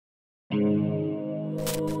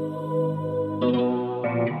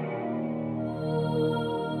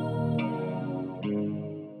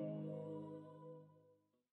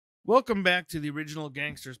Welcome back to the original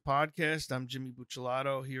Gangsters podcast. I'm Jimmy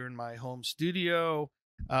Buccellato here in my home studio.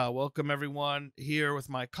 Welcome everyone here with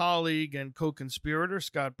my colleague and co-conspirator,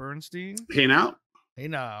 Scott Burnstein. Hey now. Hey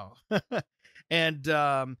now. And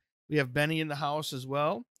we have Benny in the house as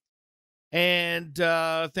well. And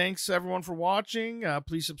thanks everyone for watching.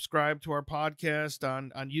 Please subscribe to our podcast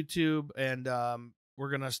on YouTube. And we're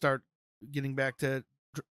going to start getting back to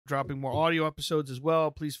dropping more audio episodes as well.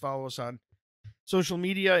 Please follow us on social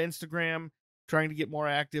media, Instagram, trying to get more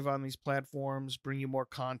active on these platforms, bring you more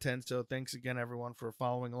content. So thanks again, everyone, for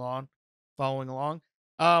following along.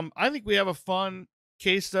 I think we have a fun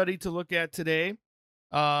case study to look at today.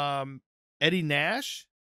 Eddie Nash.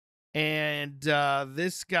 And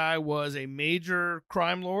this guy was a major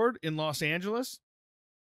crime lord in Los Angeles.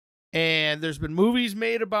 And there's been movies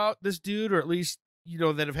made about this dude, or at least,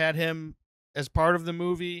 that have had him as part of the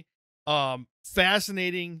movie.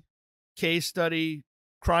 Fascinating case study,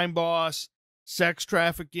 crime boss, sex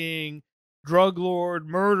trafficking, drug lord,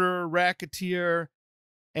 murder, racketeer,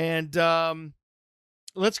 and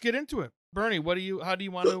let's get into it. Bernie, how do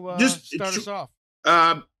you want to start us off?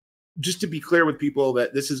 Just to be clear with people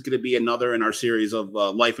that this is going to be another in our series of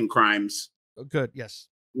life and crimes. Good, yes.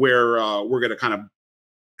 Where we're going to kind of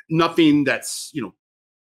nothing that's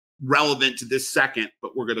relevant to this second,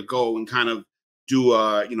 but we're going to go and kind of do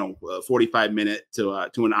a 45-minute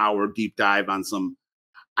to an hour deep dive on some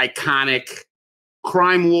iconic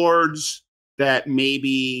crime lords that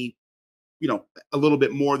maybe a little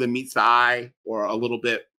bit more than meets the eye, or a little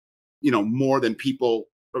bit more than people,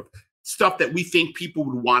 or stuff that we think people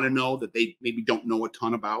would want to know that they maybe don't know a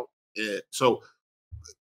ton about. So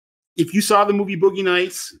if you saw the movie Boogie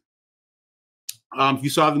Nights, if you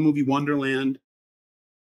saw the movie Wonderland,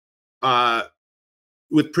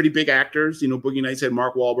 with pretty big actors, Boogie Nights had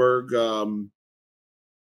Mark Wahlberg,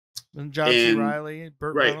 and John C. Reilly,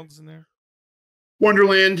 Burt Reynolds in there.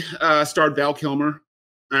 Wonderland starred Val Kilmer,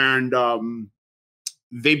 and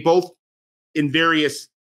they both, in various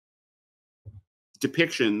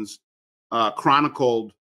depictions,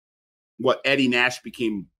 chronicled what Eddie Nash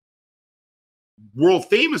became world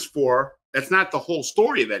famous for. That's not the whole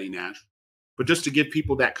story of Eddie Nash, but just to give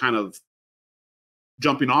people that kind of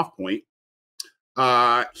jumping off point.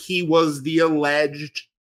 He was the alleged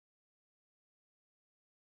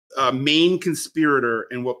main conspirator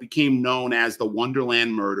in what became known as the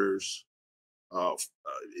Wonderland murders.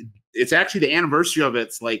 It's actually the anniversary of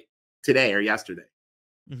it's like today or yesterday.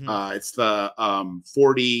 Mm-hmm. It's the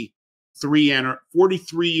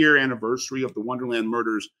 43-year anniversary of the Wonderland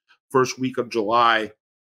murders, first week of July.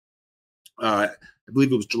 I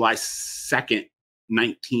believe it was July 2nd,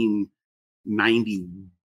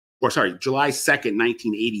 July 2nd,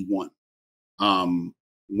 1981,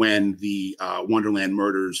 when the Wonderland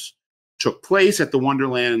murders took place at the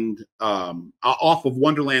Wonderland, off of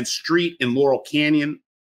Wonderland Street in Laurel Canyon,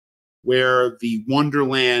 where the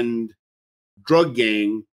Wonderland drug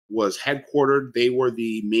gang was headquartered. They were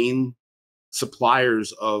the main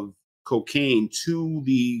suppliers of cocaine to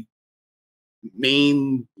the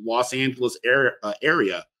main Los Angeles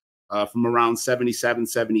area from around 77,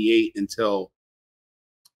 78 until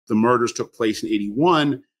the murders took place in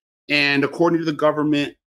 81. And according to the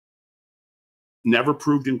government, never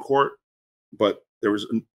proved in court, but there was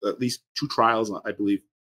at least 2 trials, I believe.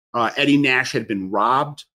 Eddie Nash had been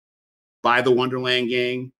robbed by the Wonderland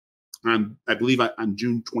gang, I believe on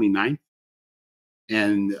June 29th.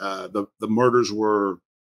 And the murders were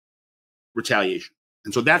retaliation.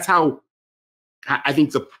 And so that's how I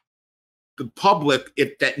think the public,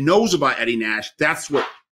 that knows about Eddie Nash, that's what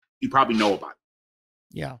you probably know about.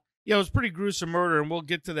 Yeah, it was pretty gruesome murder, and we'll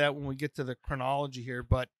get to that when we get to the chronology here.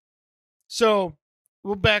 But so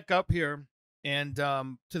we'll back up here and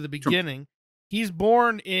to the beginning. He's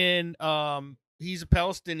born in he's a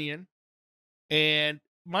Palestinian, and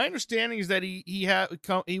my understanding is that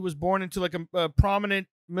he was born into like a prominent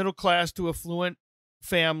middle class to affluent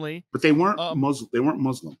family. But they weren't Muslim. They weren't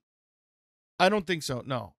Muslim. I don't think so.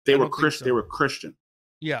 No, they were Christian. They were Christian.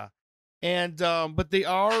 Yeah, and but they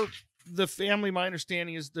are. The family, my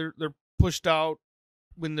understanding is they're pushed out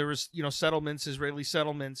when there was, settlements, Israeli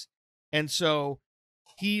settlements. And so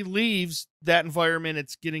he leaves that environment.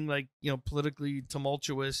 It's getting politically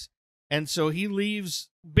tumultuous. And so he leaves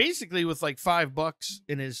basically with like $5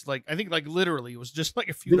 in his, I think literally it was just like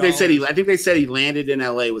a few dollars. I think they said he landed in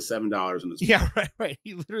LA with $7 in his pocket. Yeah, right.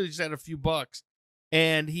 He literally just had a few bucks,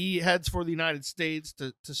 and he heads for the United States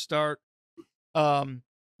to start,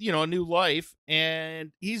 a new life,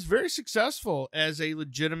 and he's very successful as a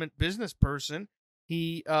legitimate business person.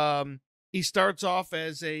 He starts off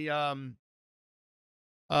as a selling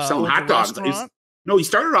hot dogs. No, he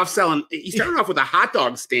started off selling. He started off with a hot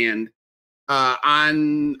dog stand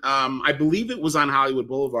on, I believe it was on Hollywood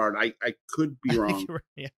Boulevard. I could be wrong, Right,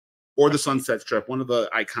 yeah. or the Sunset Strip, one of the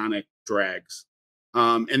iconic drags.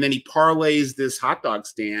 And then he parlays this hot dog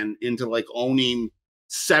stand into like owning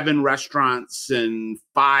 7 restaurants and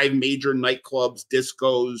 5 major nightclubs,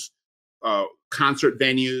 discos, concert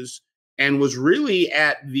venues, and was really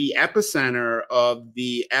at the epicenter of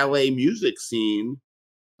the LA music scene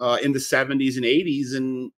in the 70s and 80s,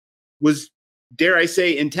 and was, dare I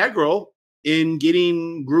say, integral in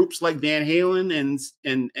getting groups like Van Halen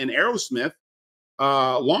and Aerosmith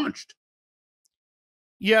launched.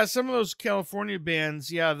 Yeah, some of those California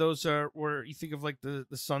bands, yeah, those are where you think of like the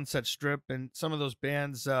Sunset Strip, and some of those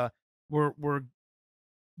bands were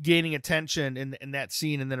gaining attention in that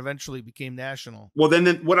scene, and then eventually became national. Well, then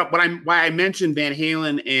why I mentioned Van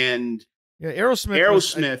Halen and Yeah,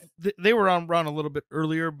 Aerosmith. They were around a little bit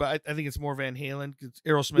earlier, but I think it's more Van Halen because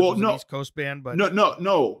Aerosmith was an East Coast band. But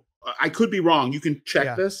no, I could be wrong. You can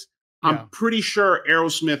check this. I'm pretty sure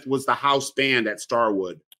Aerosmith was the house band at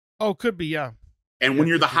Starwood. Oh, could be, yeah. And when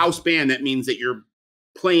you're the house band, that means that you're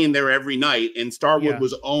playing there every night. And Starwood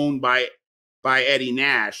was owned by Eddie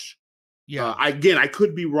Nash. Yeah. Again, I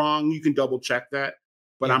could be wrong. You can double check that,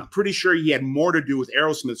 but I'm pretty sure he had more to do with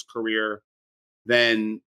Aerosmith's career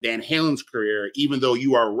than Van Halen's career, even though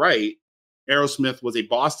you are right. Aerosmith was a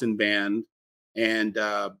Boston band and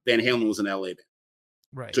Van Halen was an LA band.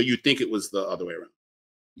 Right. So you'd think it was the other way around.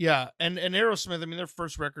 Yeah. And Aerosmith, I mean, their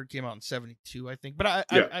first record came out in 72, I think. But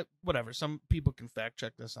I whatever. Some people can fact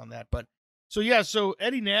check this on that. But so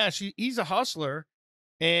Eddie Nash, he's a hustler,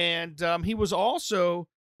 and he was also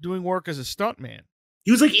doing work as a stuntman. He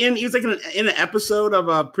was like in an episode of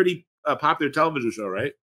a pretty popular television show,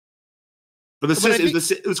 right? But it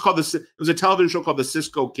was a television show called The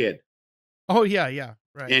Cisco Kid. Oh yeah,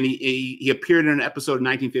 right. And he appeared in an episode in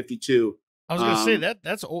 1952. I was gonna say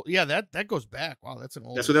that's old. Yeah, that goes back. Wow, that's an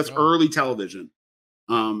old. Yeah, so that's early television.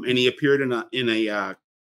 And he appeared in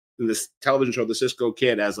this television show, The Cisco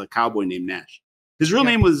Kid, as a cowboy named Nash. His real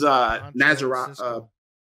name was Nazareth.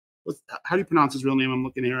 How do you pronounce his real name? I'm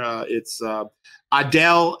looking here. It's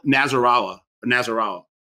Adele Nasrallah,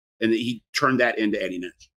 and he turned that into Eddie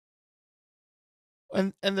Nash.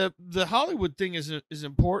 And the Hollywood thing is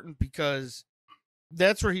important because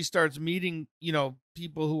that's where he starts meeting,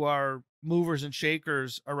 people who are movers and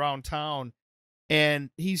shakers around town,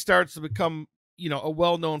 and he starts to become, a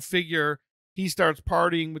well-known figure. He starts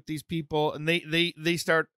partying with these people, and they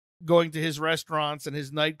start going to his restaurants and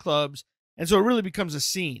his nightclubs, and so it really becomes a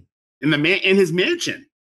scene. In his mansion,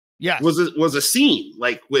 was a scene,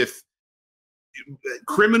 like with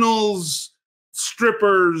criminals,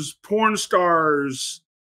 strippers, porn stars,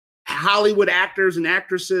 Hollywood actors and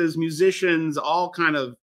actresses, musicians, all kind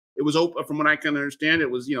of. It was open, from what I can understand.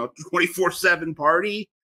 It was 24/7 party,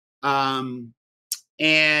 and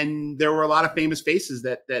there were a lot of famous faces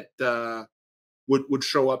that would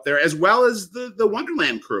show up there, as well as the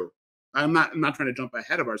Wonderland crew. I'm not trying to jump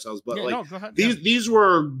ahead of ourselves, but go ahead. These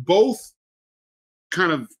were both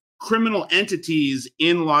kind of criminal entities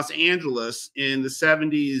in Los Angeles in the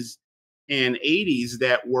 70s and 80s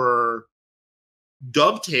that were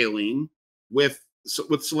dovetailing with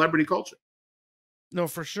celebrity culture. No,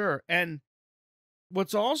 for sure. And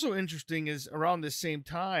what's also interesting is around the same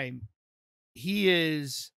time, he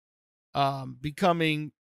is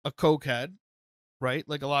becoming a cokehead, right?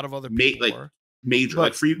 Like a lot of other people were. Major,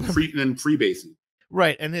 like freebasing.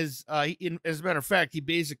 Right. And his as a matter of fact, he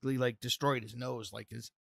basically like destroyed his nose, like his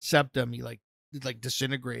septum, he like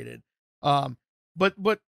disintegrated. But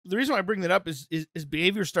the reason why I bring that up is his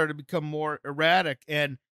behavior started to become more erratic,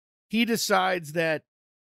 and he decides that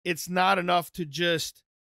it's not enough to just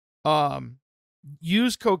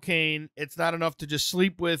use cocaine. It's not enough to just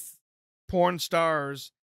sleep with porn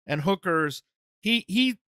stars and hookers.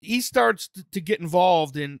 He starts to get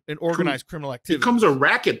involved in organized criminal activity. Becomes a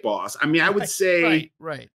racket boss. I mean, I would say,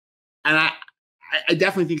 right. And I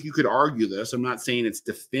definitely think you could argue this. I'm not saying it's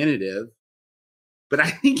definitive, but I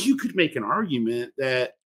think you could make an argument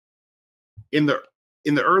that in the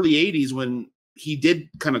early 80s, when he did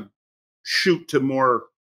kind of shoot to more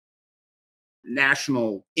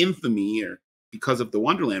national infamy, or because of the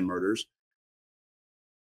Wonderland murders,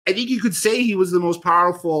 I think you could say he was the most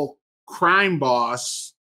powerful crime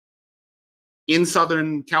boss in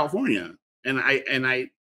Southern California. And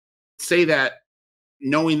I say that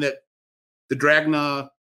knowing that the Dragna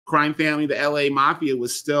crime family, the LA Mafia,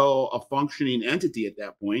 was still a functioning entity at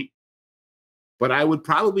that point. But I would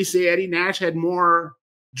probably say Eddie Nash had more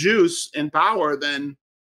juice and power than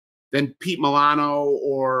Pete Milano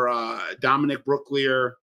or Dominic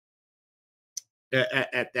Brooklier.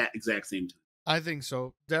 at that exact same time. I think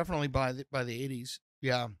so. Definitely by the 80s.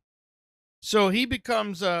 Yeah. So he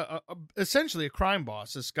becomes essentially a crime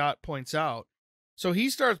boss, as Scott points out. So he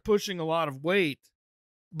starts pushing a lot of weight,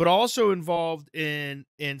 but also involved in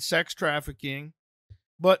sex trafficking.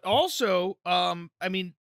 But also, I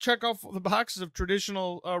mean, check off the boxes of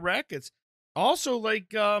traditional rackets. Also,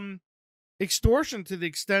 like extortion to the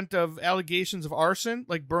extent of allegations of arson,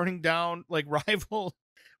 like burning down like rival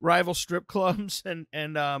strip clubs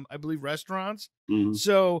and I believe restaurants. Mhm.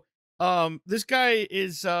 So this guy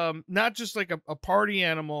is not just like a party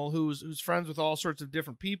animal who's friends with all sorts of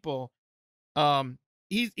different people.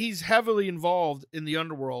 He's heavily involved in the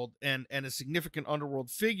underworld and a significant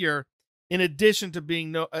underworld figure, in addition to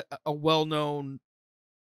being a well-known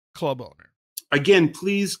club owner. Again,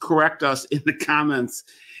 please correct us in the comments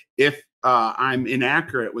if I'm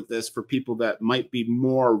inaccurate with this, for people that might be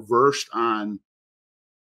more versed on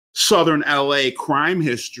Southern LA crime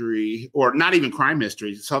history, or not even crime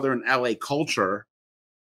history, Southern LA culture.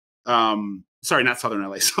 Sorry, not Southern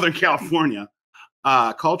LA, Southern California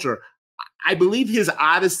culture. I believe his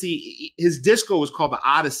Odyssey, his disco was called the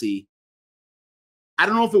Odyssey. I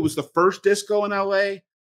don't know if it was the first disco in LA,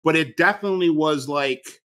 but it definitely was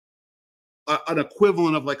like an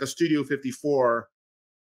equivalent of like a Studio 54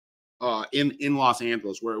 in Los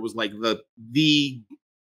Angeles, where it was like the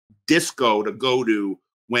disco to go to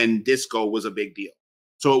when disco was a big deal.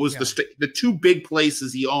 So it was the two big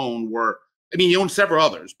places he owned were, I mean, he owned several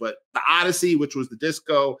others, but the Odyssey, which was the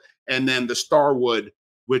disco, and then the Starwood,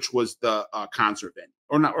 which was the concert venue,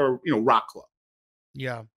 or rock club.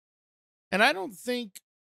 Yeah. And I don't think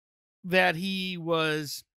that he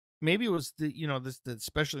was, maybe it was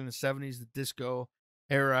especially in the 70s, the disco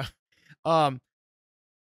era.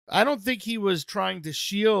 I don't think he was trying to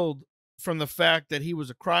shield from the fact that he was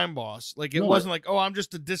a crime boss. Like, it wasn't like, oh, I'm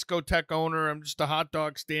just a discotheque owner, I'm just a hot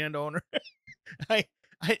dog stand owner. I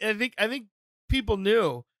think people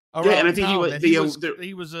knew around and I think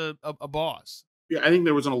he was a boss. Yeah, I think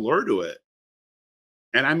there was an allure to it.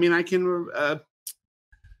 And I mean,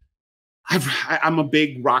 I'm a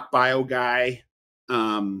big rock bio guy.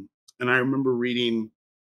 And I remember reading,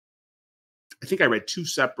 I think I read two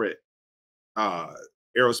separate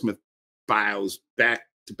Aerosmith bios back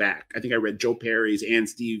to back. I think I read Joe Perry's and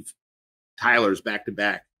Steve Tyler's back to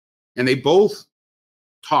back. And they both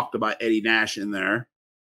talked about Eddie Nash in there,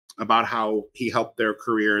 about how he helped their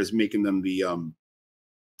careers, making them the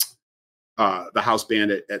house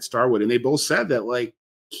band at Starwood. And they both said that, like,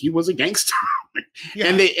 he was a gangster. Yeah.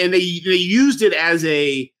 And they used it as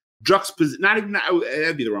a juxtaposition.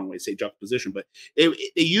 That'd be the wrong way to say juxtaposition, but they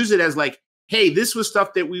used it as like, hey, this was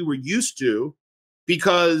stuff that we were used to,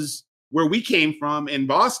 because where we came from in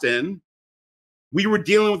Boston, we were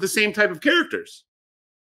dealing with the same type of characters.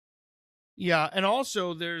 Yeah, and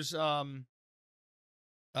also there's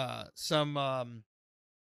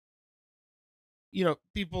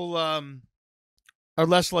people are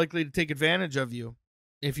less likely to take advantage of you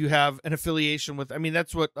if you have an affiliation with, I mean,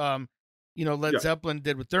 that's what Led Zeppelin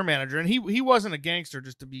did with their manager, and he wasn't a gangster,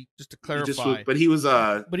 just to clarify. But he was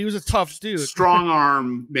a tough dude, strong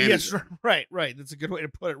arm manager. Yes, right. That's a good way to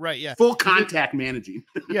put it. Right, yeah, full contact managing.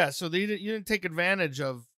 Yeah, so you didn't take advantage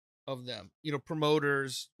of them,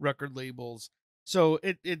 promoters, record labels. So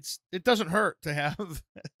it doesn't hurt to have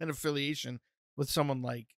an affiliation with someone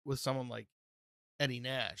like Eddie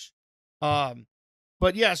Nash.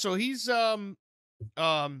 But yeah, so he's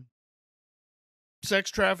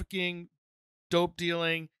sex trafficking, dope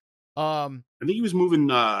dealing. I think he was moving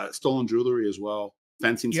stolen jewelry as well,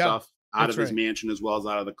 fencing stuff out of his mansion as well as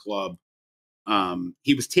out of the club.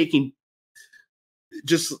 He was taking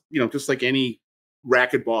just like any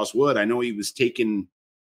racket boss would. I know he was taking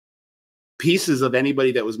pieces of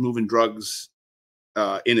anybody that was moving drugs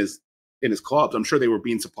in his clubs. I'm sure they were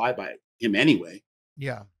being supplied by him anyway.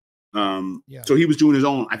 Yeah. So he was doing his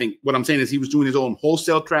own. I think what I'm saying is he was doing his own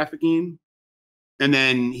wholesale trafficking, and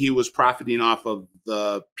then he was profiting off of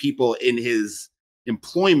the people in his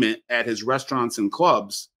employment at his restaurants and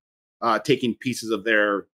clubs, taking pieces of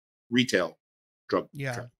their retail drug.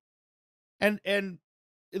 Yeah. And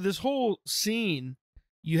this whole scene,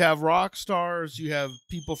 you have rock stars, you have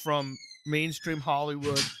people from mainstream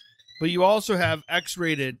Hollywood, but you also have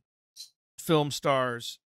X-rated film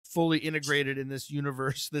stars fully integrated in this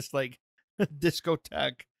universe, this like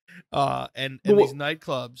discotheque and these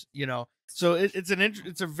nightclubs, So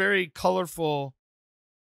it's a very colorful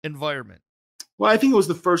environment. Well, I think it was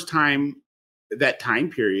the first time, that time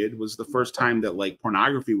period was the first time that like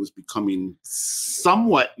pornography was becoming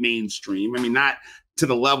somewhat mainstream. I mean, not to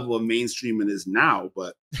the level of mainstream it is now,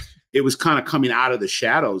 but it was kind of coming out of the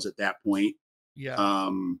shadows at that point. Yeah.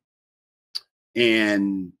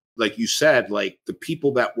 And like you said, like the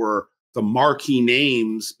people that were the marquee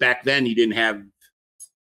names back then, you didn't have.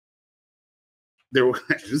 There were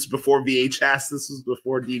this was before VHS. This was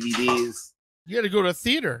before DVDs. You had to go to a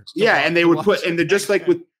theater. Yeah, and they would put, and they're just like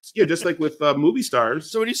with movie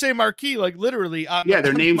stars. So when you say marquee, like literally,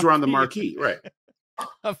 their names were on the marquee, right?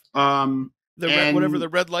 Whatever the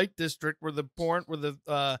red light district where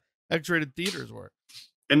the X-rated theaters were.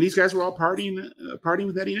 And these guys were all partying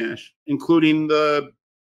with Eddie Nash, including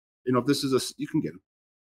if this is you can get him.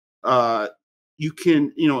 You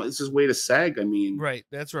can, it's his way to seg. I mean, right.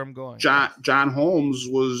 That's where I'm going. John Holmes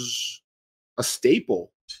was a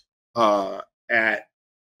staple at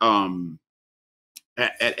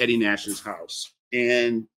Eddie Nash's house,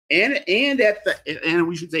 and at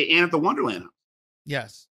the Wonderland house.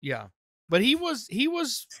 Yes, yeah, but he was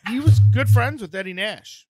good friends with Eddie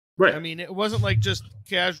Nash. Right. I mean, it wasn't like just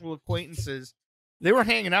casual acquaintances; they were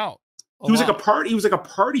hanging out. He was like a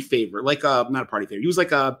party favorite, not a party favorite. He was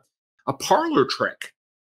like a parlor trick.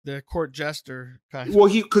 The court jester kind of. Well,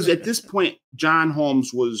 because at this point, John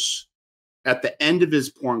Holmes was at the end of his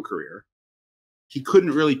porn career. He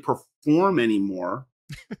couldn't really perform anymore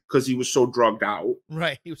because he was so drugged out.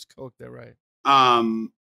 Right, he was coked there, right?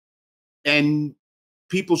 And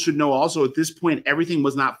people should know also at this point, everything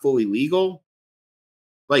was not fully legal.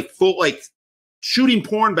 Like shooting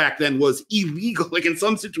porn back then was illegal. Like in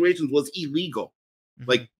some situations, was illegal.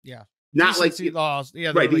 Like not decency like laws,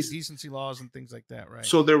 right? Like decency laws and things like that, right?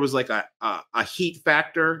 So there was like a heat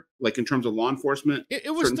factor, like in terms of law enforcement.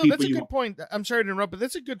 It was still, that's a good point. I'm sorry to interrupt, but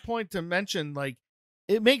that's a good point to mention. Like,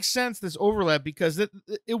 it makes sense, this overlap, because it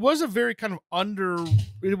was a very kind of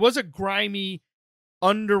it was a grimy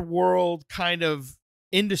underworld kind of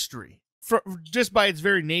industry just by its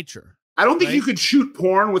very nature. I don't think you could shoot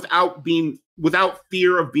porn without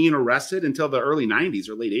fear of being arrested until the early 90s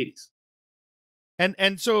or late 80s.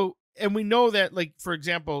 And we know that, like, for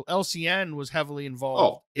example, LCN was heavily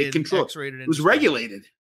involved. It controlled. X-rated. It was regulated.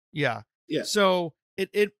 Yeah. Yeah. So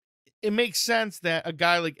it makes sense that a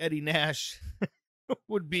guy like Eddie Nash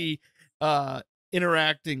would be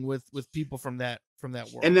interacting with people from that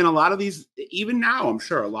world. And then a lot of these, even now, I'm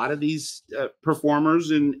sure a lot of these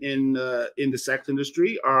performers in the sex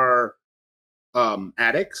industry are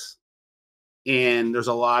addicts, and there's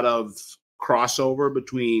a lot of crossover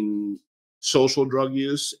between social drug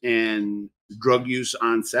use and drug use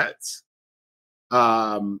on sets.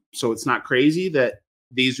 So it's not crazy that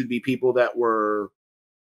these would be people that were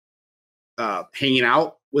hanging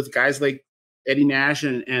out with guys like Eddie Nash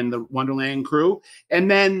and the Wonderland crew. And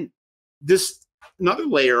then this another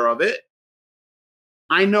layer of it,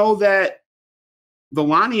 I know that the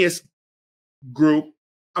Lanius group,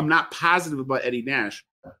 I'm not positive about Eddie Nash,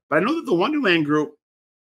 but I know that the Wonderland group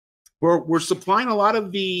were supplying a lot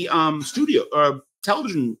of the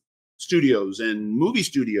television studios and movie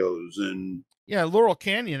studios and Laurel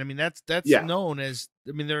Canyon. I mean, that's known as,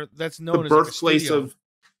 that's known as the birthplace of,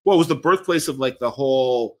 well, it was the birthplace of like the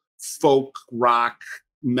whole folk rock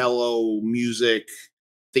mellow music,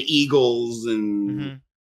 the Eagles and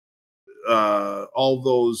all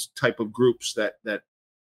those type of groups that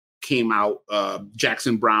came out,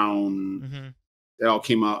 Jackson Browne, they all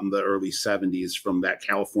came out in the early 70s from that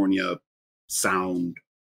California sound.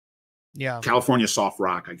 Yeah. California soft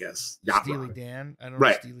rock, I guess. Steely Dan. I don't know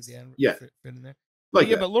if Steely Dan fit in there. But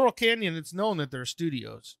Laurel Canyon, it's known that there are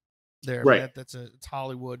studios there. Right. It's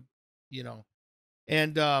Hollywood,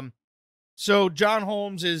 And so John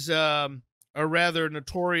Holmes is a rather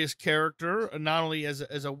notorious character, not only as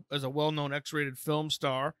a well-known X-rated film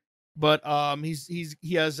star, but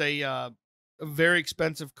he has a very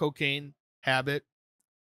expensive cocaine habit.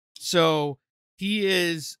 So he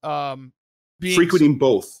is frequenting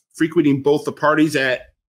both the parties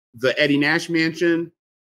at the Eddie Nash mansion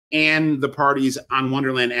and the parties on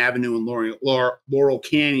Wonderland Avenue in Laurel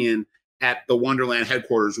Canyon at the Wonderland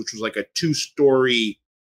headquarters, which was like a 2-story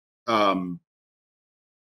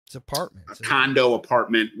it's apartment, condo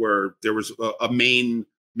apartment where there was a main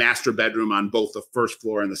master bedroom on both the first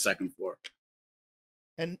floor and the second floor.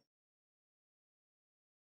 And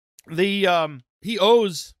he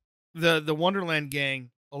owes the Wonderland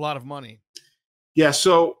gang a lot of money. Yeah,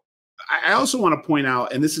 so I also want to point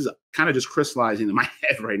out, and this is kind of just crystallizing in my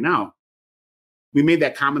head right now, we made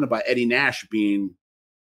that comment about Eddie Nash being,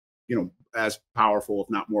 as powerful, if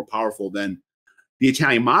not more powerful than the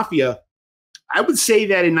Italian Mafia. I would say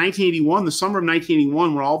that in 1981, the summer of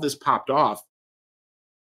 1981, when all this popped off,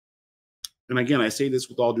 and again, I say this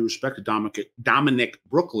with all due respect to Dominic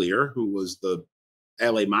Brooklier, who was the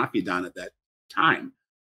LA Mafia Don at that time.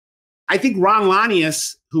 I think Ron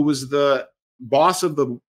Lanius, who was the boss of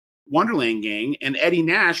the Wonderland gang, and Eddie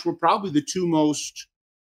Nash were probably the two most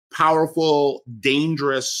powerful,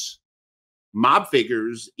 dangerous mob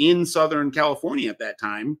figures in Southern California at that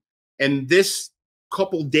time. And this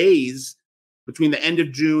couple days between the end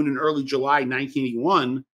of June and early July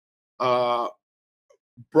 1981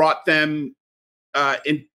 brought them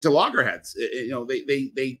into loggerheads.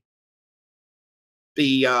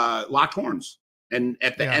 They locked horns. And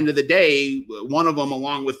at the end of the day, one of them,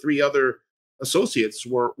 along with three other associates,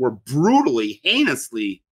 were brutally,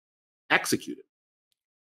 heinously executed.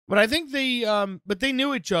 But I think they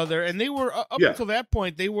knew each other, and they were up until that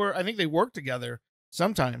point. I think they worked together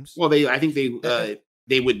sometimes. Well, I think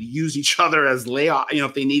they would use each other as layoff.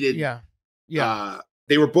 If they needed.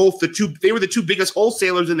 They were both They were the two biggest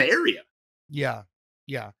wholesalers in the area. Yeah.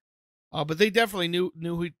 But they definitely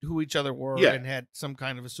knew who each other were and had some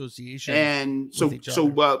kind of association. And so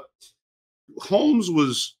Holmes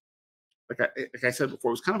was, like I said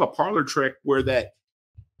before, it was kind of a parlor trick where that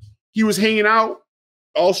he was hanging out,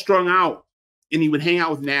 all strung out, and he would hang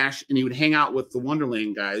out with Nash and he would hang out with the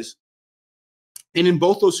Wonderland guys. And in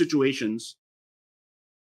both those situations,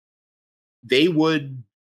 they would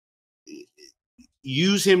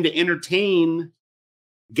use him to entertain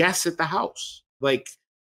guests at the house. Like,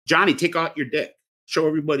 Johnny, take out your dick. Show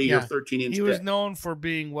everybody your 13-inch dick. He was known for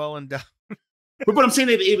being well endowed. but I'm saying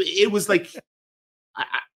it was like,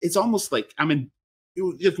 it's almost like when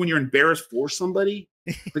you're embarrassed for somebody,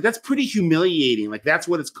 like that's pretty humiliating. Like that's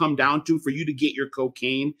what it's come down to. For you to get your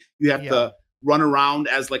cocaine, you have to run around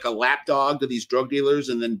as like a lapdog to these drug dealers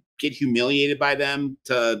and then get humiliated by them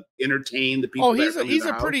to entertain the people. Oh, he's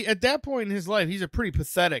a pretty, at that point in his life, he's a pretty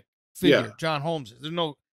pathetic figure. John Holmes is. There's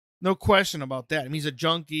no question about that. I mean, he's a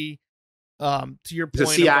junkie. To your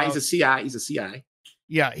point, he's a CI.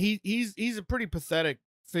 Yeah, he's a pretty pathetic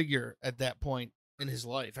figure at that point in his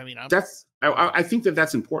life. I mean, I think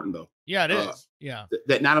that's important though. Yeah, it is.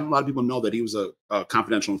 That not a lot of people know that he was a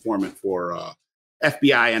confidential informant for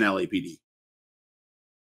FBI and LAPD.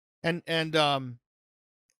 And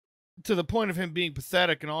to the point of him being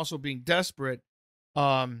pathetic and also being desperate,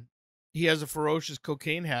 he has a ferocious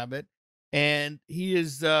cocaine habit. And he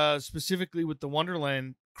is specifically with the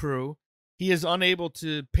Wonderland crew. He is unable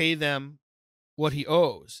to pay them what he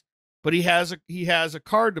owes, but he has a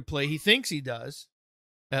card to play. He thinks he does,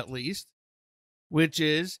 at least, which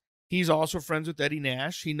is he's also friends with Eddie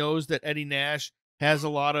Nash. He knows that Eddie Nash has a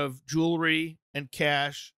lot of jewelry and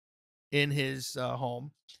cash in his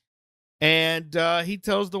home, and he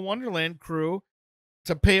tells the Wonderland crew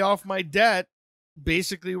to pay off my debt.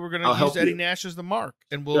 Basically, we're going to use Eddie Nash as the mark,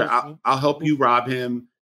 and I'll help you rob him.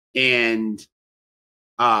 And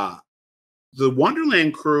the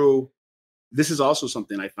Wonderland crew, this is also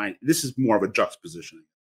something I find, this is more of a juxtaposition.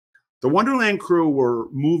 The Wonderland crew were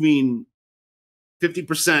moving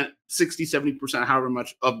 50%, 60, 70%, however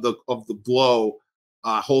much of the blow,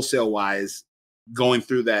 wholesale wise, going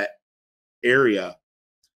through that area.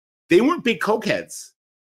 They weren't big cokeheads.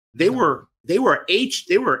 They were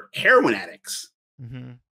heroin addicts.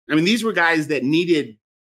 Mm-hmm. I mean, these were guys that needed,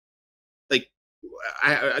 like,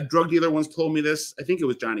 a drug dealer once told me this. I think it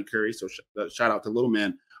was Johnny Curry, so shout out to Little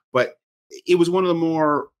Man. But it was one of the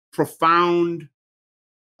more profound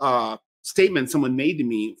statements someone made to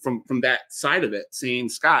me from that side of it, saying,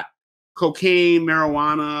 Scott, cocaine,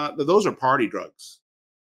 marijuana, those are party drugs.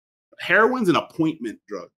 Heroin's an appointment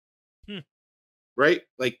drug, right?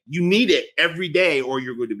 Like, you need it every day or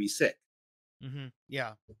you're going to be sick. Mm-hmm.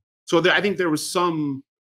 Yeah. So I think there was some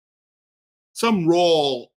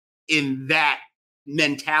role in that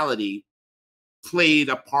mentality played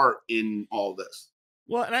a part in all this.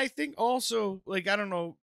 Well, and I think also, like, I don't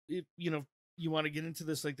know if, you want to get into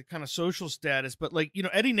this, like the kind of social status, but like,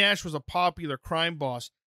 Eddie Nash was a popular crime boss.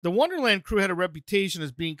 The Wonderland crew had a reputation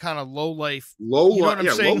as being kind of low life. Low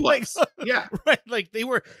life. Yeah. Right. Like they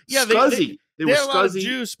were, scuzzy. They had a lot of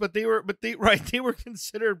juice, but they were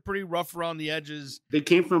considered pretty rough around the edges. They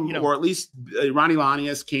came from, or at least Ronnie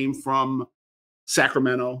Lanius came from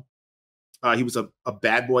Sacramento. He was a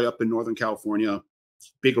bad boy up in Northern California,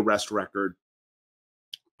 big arrest record.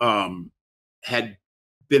 Had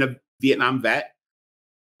been a Vietnam vet.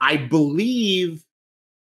 I believe,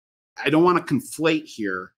 I don't want to conflate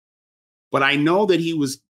here, but I know that he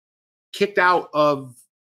was kicked out of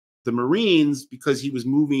the Marines because he was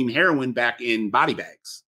moving heroin back in body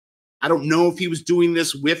bags. I don't know if he was doing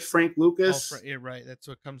this with Frank Lucas. Yeah, right. That's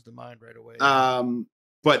what comes to mind right away.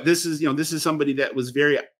 But this is somebody that was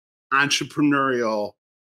very entrepreneurial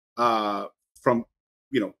from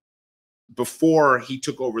before he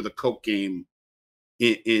took over the coke game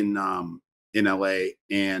in LA,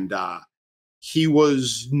 and he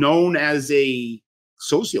was known as a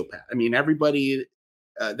sociopath. I mean, everybody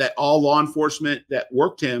that all law enforcement that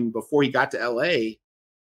worked him before he got to LA,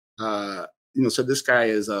 said this guy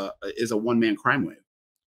is a one-man crime wave.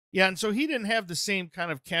 Yeah, and so he didn't have the same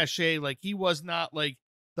kind of cachet. Like, he was not like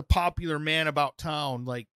the popular man about town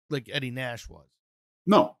like Eddie Nash was.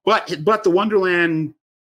 No, but the Wonderland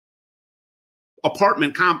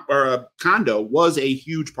apartment condo was a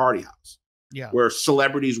huge party house. Yeah, where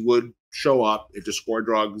celebrities would show up to score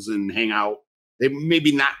drugs and hang out. They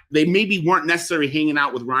maybe weren't necessarily hanging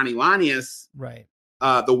out with Ronnie Lanius, right?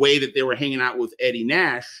 The way that they were hanging out with Eddie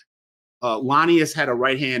Nash. Lanius had a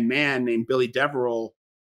right-hand man named Billy Deverell,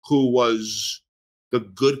 who was the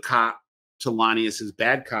good cop to Lanius's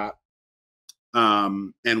bad cop,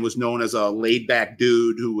 and was known as a laid-back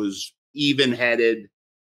dude who was even-headed,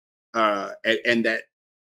 and that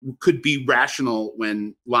could be rational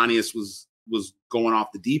when Lanius was going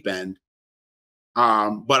off the deep end.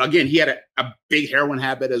 But again, he had a big heroin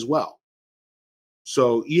habit as well.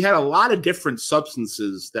 So you had a lot of different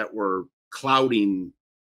substances that were clouding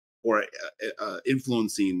or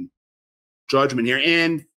influencing judgment here.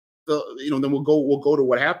 And then we'll go to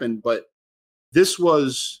what happened. But this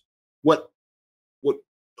was what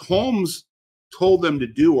Holmes told them to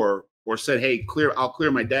do, or said, "Hey, I'll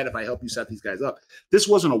clear my debt if I help you set these guys up." This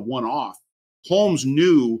wasn't a one-off. Holmes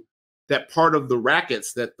knew that part of the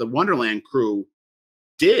rackets that the Wonderland crew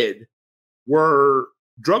did were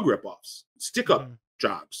drug ripoffs, stick-up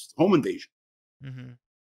jobs, home invasion. Mm-hmm.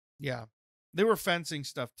 Yeah, they were fencing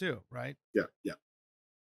stuff too, right? Yeah.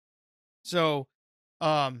 So,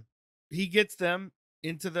 he gets them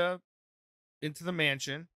into the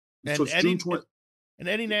mansion, and so it's Eddie June 20, and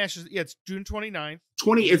Eddie Nash is it's June 29th.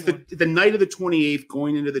 It's the night of the 28th,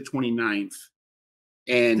 going into the 29th.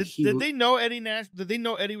 And did they know Eddie Nash? Did they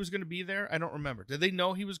know Eddie was going to be there? I don't remember. Did they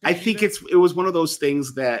know he was going to be there? I think it was one of those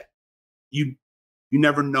things that you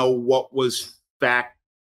never know what was fact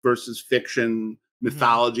versus fiction,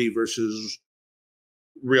 mythology versus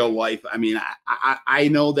real life. I mean, I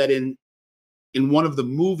know that in one of the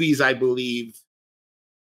movies, I believe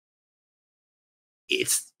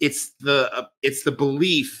it's the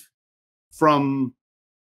belief from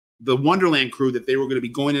the Wonderland crew that they were going to be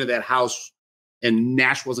going into that house and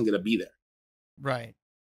Nash wasn't going to be there. Right.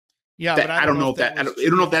 Yeah, but I don't know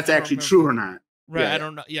if that's actually true or not. Right. Yeah. I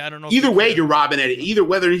don't know. Yeah, I don't know. Either way, you're robbing Eddie. Either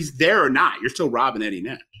whether he's there or not, you're still robbing Eddie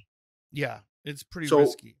Nash. Yeah, it's pretty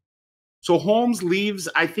risky. So Holmes leaves.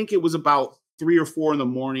 I think it was about 3 or 4 in the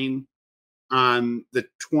morning on the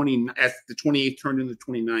 28th turned into the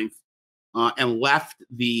 29th, and left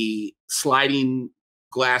the sliding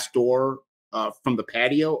glass door from the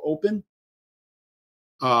patio open.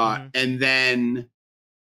 And then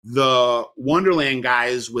the Wonderland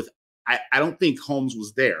guys I don't think Holmes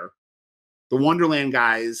was there. The Wonderland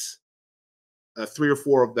guys, 3 or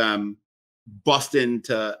 4 of them, bust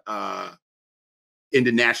into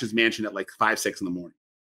Nash's mansion at like 5, 6 in the morning.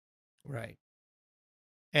 Right.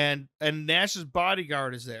 And Nash's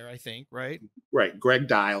bodyguard is there, I think, right? Right. Greg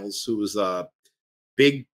Dials, who was a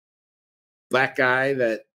big black guy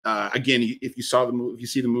that, again, if you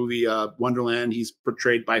see the movie Wonderland, he's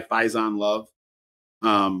portrayed by Faizon Love,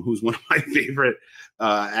 who's one of my favorite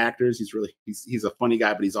actors. He's a funny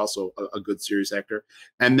guy, but he's also a good serious actor.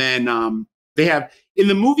 And then they have in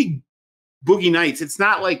the movie Boogie Nights, it's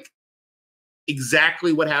not like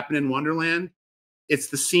exactly what happened in Wonderland. It's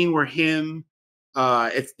the scene where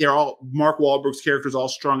they're all Mark Wahlberg's characters all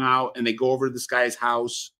strung out, and they go over to this guy's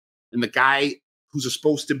house, and the guy who's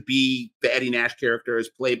supposed to be the Eddie Nash character is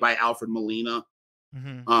played by Alfred Molina.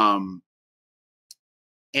 And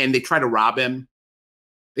they try to rob him.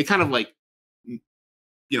 They kind of like,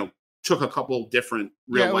 took a couple different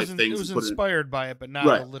real life things. It was inspired by it, but not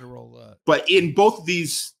a literal. But in both of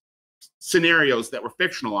these scenarios that were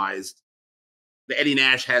fictionalized, the Eddie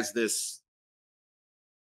Nash has this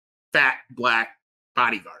fat black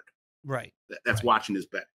bodyguard, right? That's watching his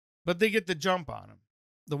bed. But they get the jump on him.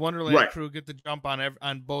 The Wonderland crew get the jump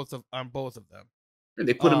on both of them. And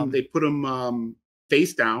they put him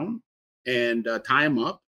face down and tie him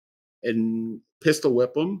up and pistol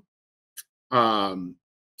whip him,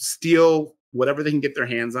 steal whatever they can get their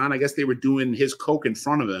hands on. I guess they were doing his coke in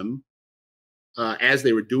front of him as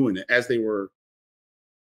they were doing it, as they were,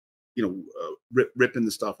 ripping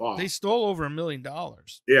the stuff off. They stole over $1 million.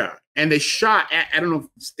 Yeah, and they shot. I don't know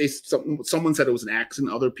if someone said it was an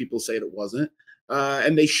accident. Other people say it wasn't.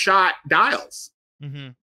 And they shot Dials.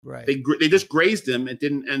 Right. They just grazed him. It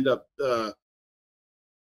didn't end up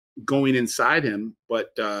going inside him.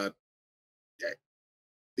 But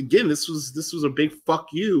again, this was a big fuck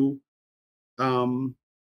you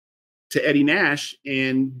to Eddie Nash,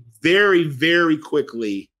 and very, very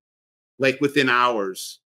quickly, like within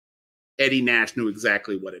hours, Eddie Nash knew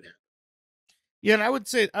exactly what had happened. Yeah, and I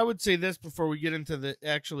would say this before we get into the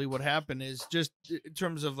actually what happened is just in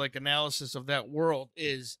terms of like analysis of that world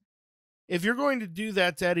is if you're going to do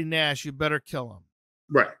that to Eddie Nash, you better kill him.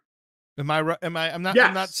 Right. Am I right? I'm not. Yes.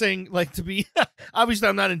 I'm not saying like to be. Obviously,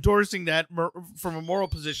 I'm not endorsing that from a moral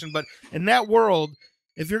position. But in that world,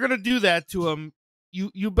 if you're going to do that to him,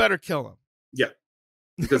 you better kill him. Yeah,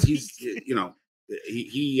 because he's he's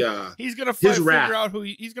going to figure out who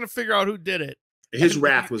he's going to figure out who did it. His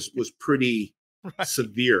wrath was pretty right.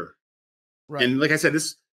 severe, right? And like I said,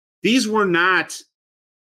 these were not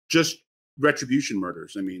just retribution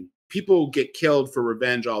murders. I mean, people get killed for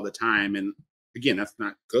revenge all the time, and again, that's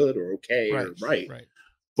not good or okay or right.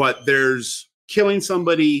 But there's killing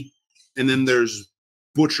somebody, and then there's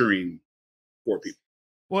butchering poor people.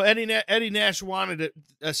 Well, Eddie Nash wanted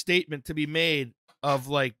a statement to be made of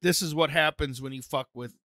like, this is what happens when you fuck.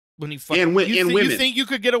 And women. You think you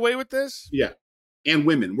could get away with this? Yeah, and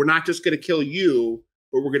women. We're not just going to kill you,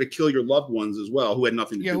 but we're going to kill your loved ones as well, who had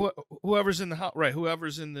nothing to do. Whoever's in the house, right?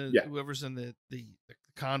 Whoever's in the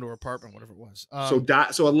condo or apartment, whatever it was.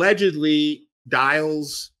 So allegedly,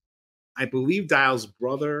 Dial's, I believe Dial's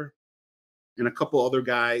brother, and a couple other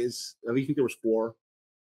guys. I think there was 4.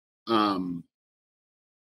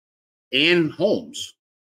 And Holmes.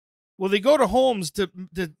 Well, they go to Holmes to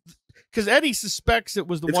because Eddie suspects it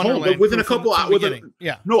was the Wonderland. But within a couple hours,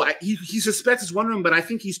 he suspects it's Wonderland, but I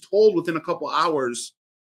think he's told within a couple hours,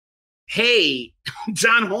 "Hey,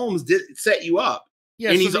 John Holmes did set you up." Yeah,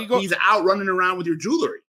 and he's out running around with your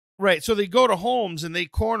jewelry. Right. So they go to Holmes and they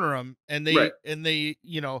corner him, and they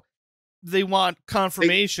they want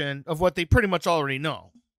confirmation of what they pretty much already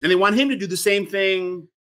know, and they want him to do the same thing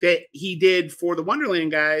that he did for the Wonderland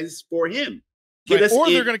guys for him. They're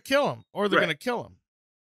going to kill him. Or they're going to kill him.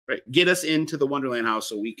 Right. Get us into the Wonderland house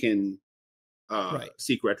so we can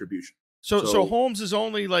seek retribution. So Holmes is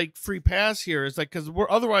only like free pass here. It's like, because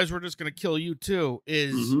otherwise we're just going to kill you too.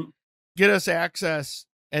 Is get us access,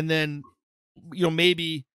 and then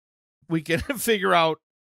maybe we can figure out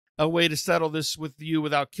a way to settle this with you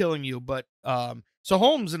without killing you. But so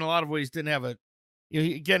Holmes in a lot of ways didn't have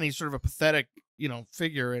he's sort of a pathetic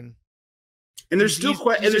figure, and there's still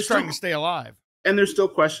he's trying to stay alive. And there's still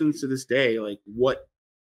questions to this day, like what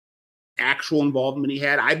actual involvement he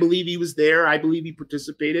had. I believe he was there. I believe he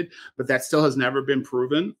participated, but that still has never been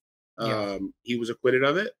proven. Yeah. He was acquitted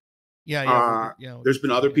of it. Yeah. There's been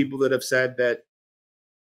other people that have said that,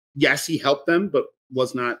 yes, he helped them, but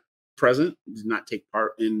was not present. Did not take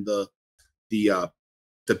part in the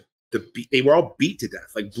they were all beat to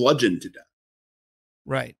death, like bludgeoned to death.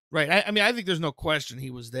 Right. I mean, I think there's no question he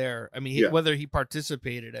was there. I mean, whether he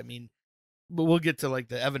participated, but we'll get to like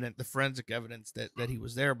the forensic evidence that he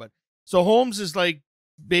was there. But so Holmes is like,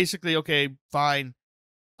 basically, okay, fine,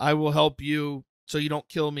 I will help you so you don't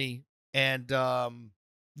kill me. And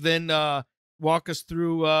then walk us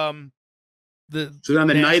through on the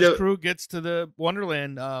night of crew gets to the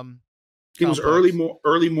Wonderland. It was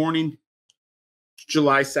early morning,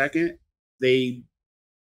 July 2nd. They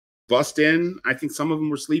bust in. I think some of them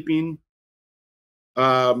were sleeping.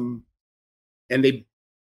 And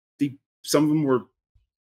some of them were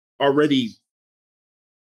already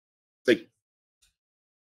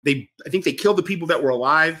I think they killed the people that were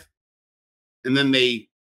alive, and then they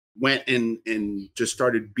went and just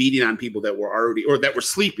started beating on people that were already, or that were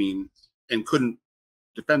sleeping and couldn't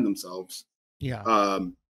defend themselves. Yeah.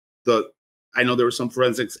 I know there was some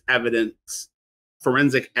forensic evidence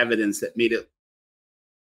that made it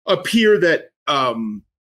appear that and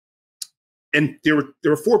there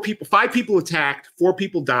were 5 people attacked, 4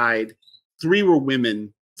 people died, 3 were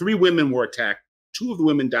women, 3 women were attacked, 2 of the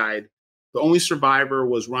women died. The only survivor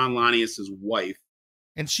was Ron Lanius's wife,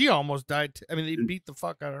 and she almost died. I mean, they beat the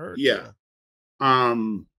fuck out of her. Yeah.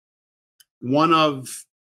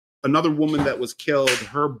 Another woman that was killed,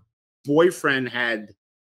 her boyfriend had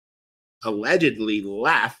allegedly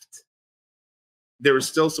left. There was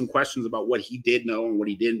still some questions about what he did know and what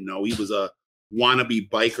he didn't know. He was a wannabe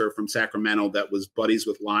biker from Sacramento that was buddies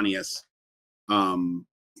with Lanius from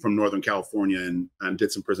Northern California, and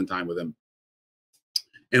did some prison time with him,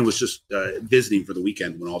 and was just visiting for the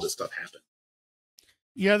weekend when all this stuff happened.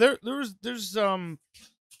 Yeah, there's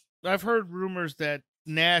I've heard rumors that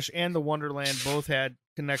Nash and the Wonderland both had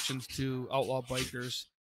connections to outlaw bikers,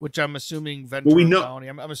 which I'm assuming Ventura County.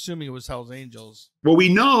 I'm assuming it was Hell's Angels. Well,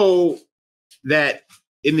 we know that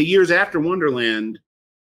in the years after Wonderland,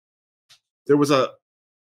 there was a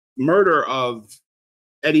murder of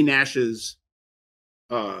Eddie Nash's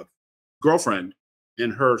girlfriend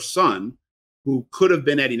and her son, who could have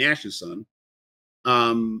been Eddie Nash's son,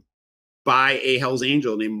 by a Hell's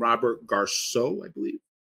Angel named Robert Garceau, I believe.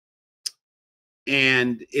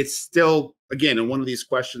 And it's still, again, in one of these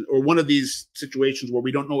questions or one of these situations where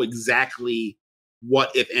we don't know exactly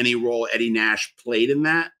what, if any, role Eddie Nash played in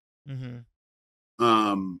that.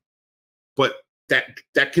 But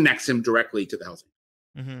that connects him directly to the Hell's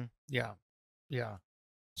Angel. Yeah.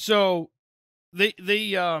 So they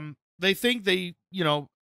think they, you know,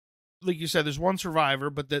 like you said, there's one survivor,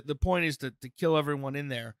 but the point is to kill everyone in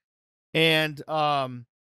there. And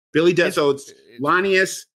Billy so it's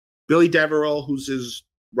Lanius, Billy Deverell, who's his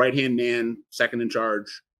right-hand man, second in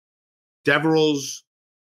charge, Deverell's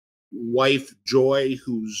wife Joy,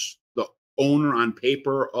 who's the owner on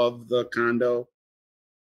paper of the condo,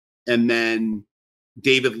 and then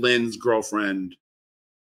David Lynn's girlfriend,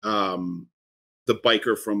 the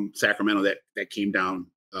biker from Sacramento that came down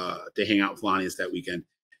to hang out with Lanius that weekend,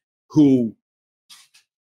 who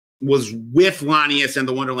was with Lanius and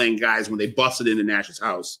the Wonderland guys when they busted into Nash's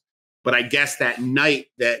house. But I guess that night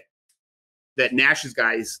that Nash's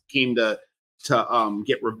guys came to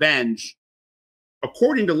get revenge,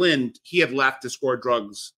 according to Lynn, he had left to score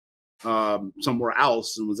drugs somewhere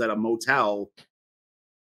else and was at a motel.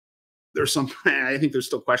 There's some, I think there's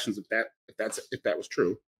still questions if that was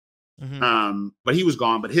true. But he was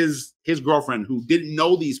gone. But his girlfriend, who didn't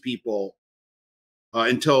know these people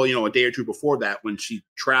until, you know, a day or two before that, when she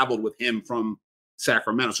traveled with him from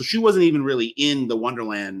Sacramento, so she wasn't even really in the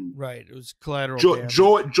Wonderland. Right, it was collateral.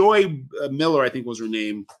 Joy Miller, I think was her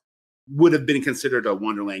name, would have been considered a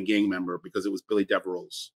Wonderland gang member because it was Billy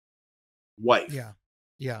Deverell's wife.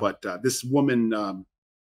 Yeah. But this woman,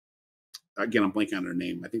 again, I'm blanking on her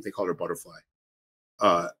name. I think they called her Butterfly.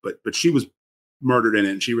 But she was murdered in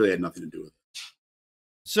it, and she really had nothing to do with it.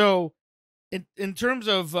 So, in terms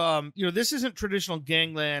of you know, this isn't traditional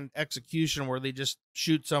gangland execution where they just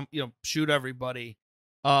shoot everybody.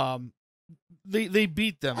 They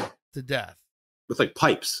beat them to death with like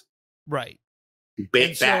pipes, right?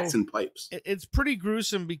 Bats and pipes. It's pretty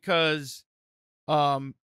gruesome because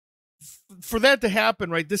for that to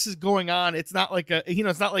happen, right? This is going on. It's not like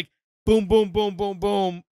it's not like boom, boom, boom, boom,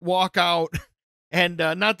 boom, walk out. And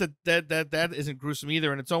not that isn't gruesome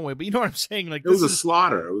either in its own way, but you know what I'm saying? Like, this is a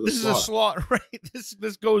slaughter. This is a slaughter, right?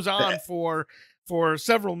 This goes on for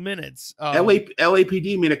several minutes.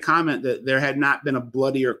 LAPD made a comment that there had not been a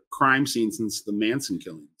bloodier crime scene since the Manson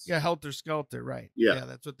killings. Yeah, Helter Skelter, right? Yeah,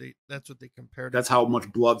 that's what they compared. That's how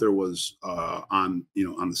much blood there was on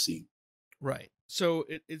the scene. Right. So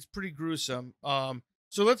it's pretty gruesome.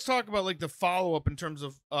 So let's talk about like the follow up in terms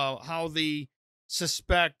of how they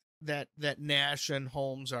suspect that Nash and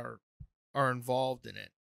Holmes are involved in it.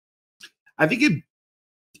 I think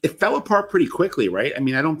it fell apart pretty quickly, right? I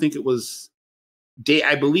mean, I don't think it was.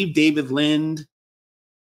 I believe David Lind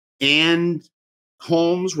and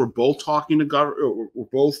Holmes were both talking to were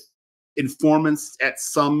both informants at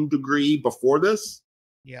some degree before this.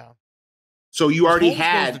 Yeah. So you already Holmes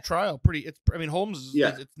had goes to trial. Holmes is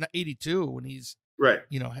it's not 82 when he's right.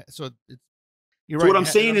 You know, so it's. You're right. What I'm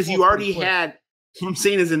saying is you already had. What I'm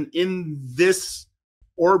saying is in this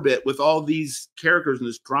orbit with all these characters in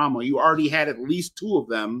this drama, you already had at least two of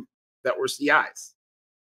them that were CIs.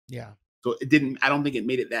 Yeah. So it didn't. I don't think it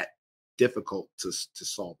made it that difficult to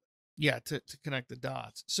solve. Yeah, to connect the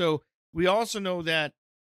dots. So we also know that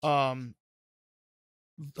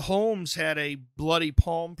Holmes had a bloody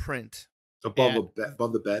palm print above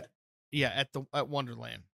the bed. Yeah, at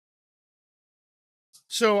Wonderland.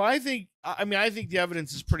 So I think the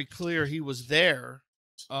evidence is pretty clear. He was there.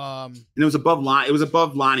 And it was above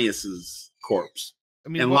Lanius's corpse. I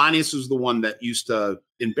mean, and Lanius was the one that used to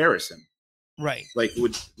embarrass him. Right. Like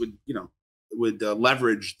would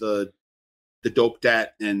leverage the dope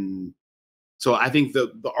debt. And so I think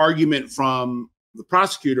the argument from the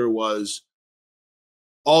prosecutor was,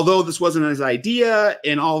 although this wasn't his idea,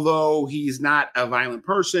 and although he's not a violent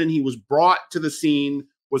person, he was brought to the scene,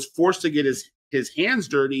 was forced to get his hands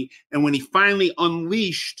dirty, and when he finally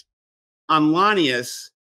unleashed on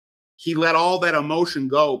Lanius, he let all that emotion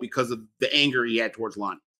go because of the anger he had towards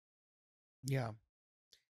Lanius. Yeah.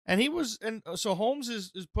 And so Holmes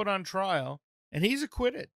is put on trial and he's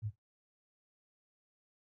acquitted.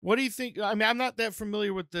 What do you think? I mean, I'm not that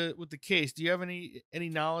familiar with the case. Do you have any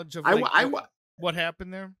knowledge of what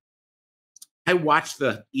happened there? I watched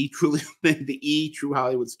the True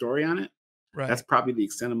Hollywood Story on it. Right. That's probably the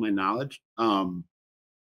extent of my knowledge. I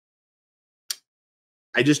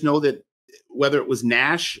just know that whether it was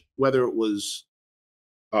Nash, whether it was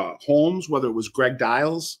Holmes, whether it was Greg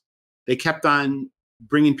Dials, they kept on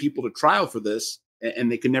bringing people to trial for this,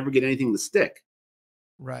 and they could never get anything to stick.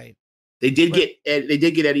 Right. They did get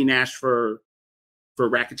Eddie Nash for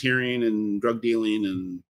racketeering and drug dealing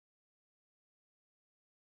and.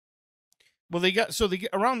 Well, they get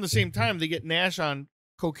around the same time they get Nash on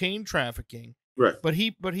cocaine trafficking. Right. But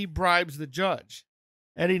he bribes the judge.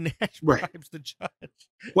 Eddie Nash bribes the judge.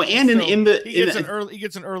 Well, and so he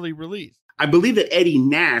gets an early release. I believe that Eddie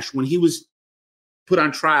Nash, when he was put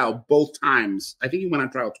on trial both times, I think he went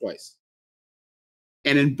on trial twice.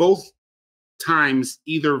 And in both times,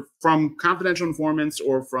 either from confidential informants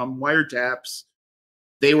or from wiretaps,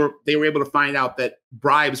 they were able to find out that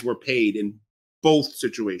bribes were paid in both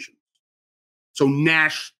situations. So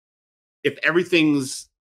Nash, if everything's,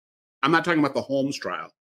 I'm not talking about the Holmes trial.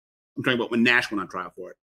 I'm talking about when Nash went on trial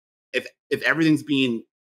for it. If everything's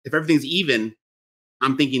even,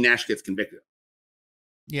 I'm thinking Nash gets convicted.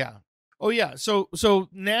 Yeah. Oh yeah. So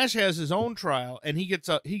Nash has his own trial and he gets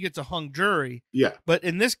a hung jury. Yeah. But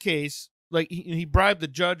in this case, like he bribed the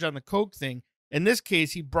judge on the coke thing. In this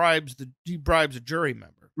case, he bribes a jury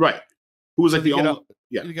member. Right. Who was like the only.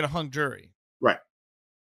 Yeah. You get a hung jury. Right.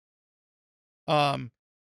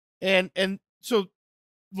 And so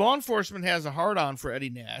law enforcement has a hard on for Eddie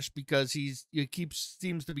Nash because he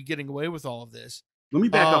seems to be getting away with all of this. Let me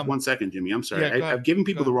back up 1 second, Jimmy. I'm sorry. Yeah, I've given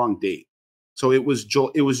people the wrong date. So it was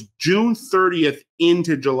June 30th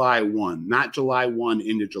into July 1, not July 1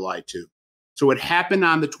 into July 2. So it happened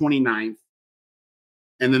on the 29th.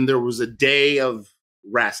 And then there was a day of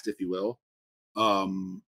rest, if you will.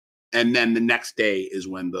 And then the next day is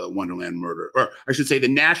when the Wonderland murder, or I should say the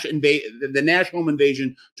Nash home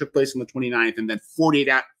invasion took place on the 29th. And then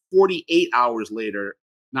 48 hours later,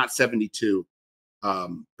 not 72,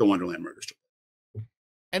 the Wonderland murders took place.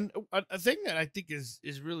 And a thing that I think is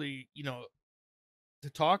really, to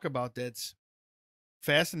talk about that's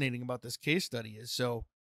fascinating about this case study is, so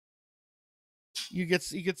he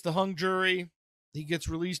gets the hung jury, he gets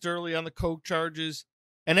released early on the coke charges,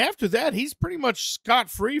 and after that he's pretty much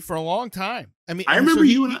scot-free for a long time. I mean, I remember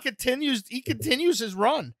he continues his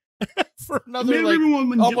run for another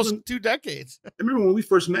almost 2 decades. I remember when we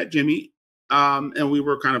first met, Jimmy, and we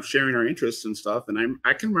were kind of sharing our interests and stuff, and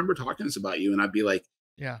I can remember talking to us about you, and I'd be like,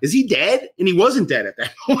 yeah, is he dead? And he wasn't dead at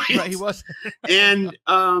that point. Right, he was. And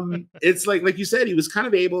it's like you said, he was kind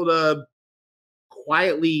of able to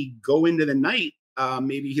quietly go into the night.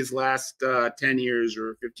 Maybe his last 10 years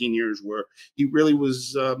or 15 years, where he really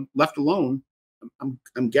was left alone.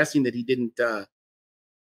 I'm guessing that he didn't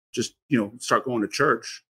just start going to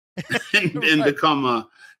church and become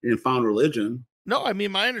and found religion. No, I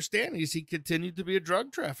mean, my understanding is he continued to be a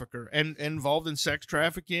drug trafficker and involved in sex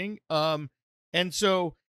trafficking. And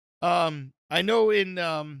so, I know in,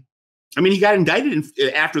 I mean, he got indicted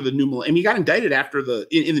after the new. I mean, he got indicted after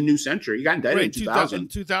in the new century. He got indicted in 2000.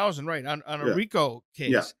 2000, right, on a RICO case.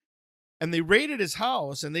 Yeah. And they raided his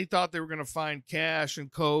house, and they thought they were going to find cash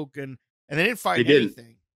and coke, and they didn't find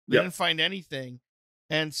anything. They didn't find anything,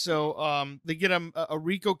 and so they get him a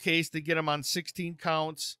RICO case. They get him on 16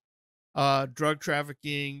 counts, drug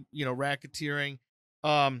trafficking, racketeering.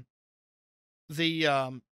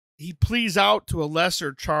 He pleads out to a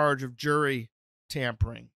lesser charge of jury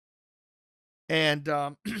tampering. And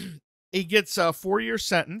he gets a 4-year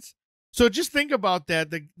sentence. So just think about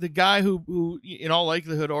that. The guy who in all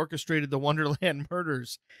likelihood orchestrated the Wonderland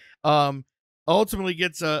murders ultimately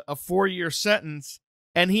gets a 4-year sentence,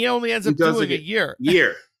 and he only ends up doing a year.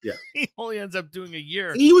 Yeah. He only ends up doing a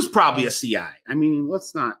year. He was probably a CI. I mean,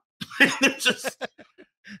 let's not.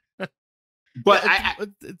 But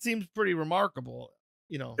it seems pretty remarkable.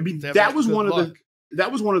 I mean, that was one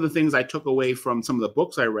of the things I took away from some of the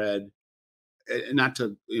books I read. And not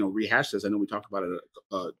to rehash this, I know we talked about it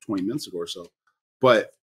 20 minutes ago or so,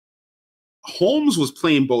 but Holmes was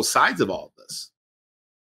playing both sides of all of this.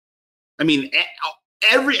 I mean,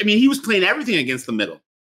 he was playing everything against the middle.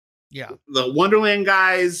 Yeah, the Wonderland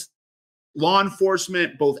guys, law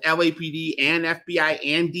enforcement, both LAPD and FBI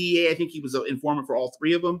and DEA. I think he was an informant for all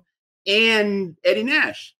three of them, and Eddie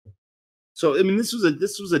Nash. So I mean, this was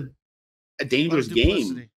a dangerous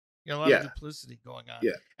game. A lot of duplicity going on.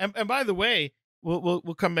 Yeah. And by the way,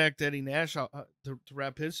 we'll come back to Eddie Nash to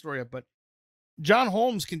wrap his story up. But John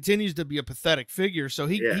Holmes continues to be a pathetic figure. So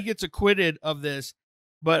he gets acquitted of this,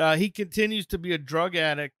 but he continues to be a drug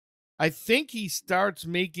addict. I think he starts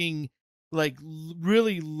making like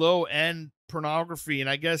really low end pornography, and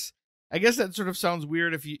I guess that sort of sounds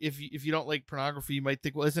weird. If you don't like pornography, you might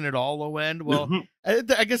think, well, isn't it all low end? Well,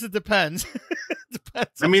 I guess it depends.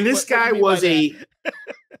 I mean, this guy was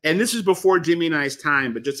and this is before Jimmy and I's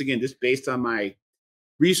time, but just based on my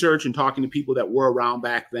research and talking to people that were around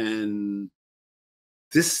back then,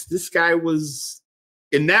 this guy was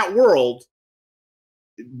in that world.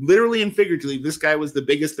 literally and figuratively, this guy was the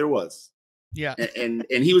biggest there was. Yeah. And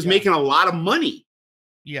he was making a lot of money.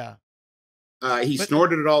 Yeah. He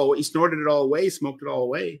snorted it all away. He snorted it all away, smoked it all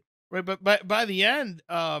away. Right, but by the end,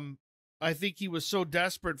 I think he was so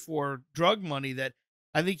desperate for drug money that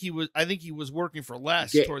I think he was working for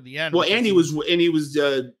less toward the end. Well, and he was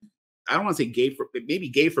I don't want to say gay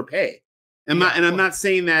for pay. I'm not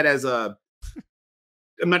saying that as a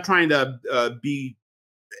I'm not trying to be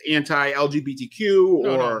anti-LGBTQ or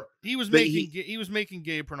no. He was making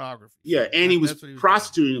gay pornography. Yeah, and he was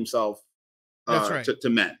prostituting himself that's right. to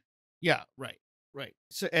men. Yeah, right.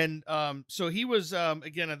 So and so he was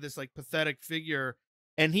again at this like pathetic figure,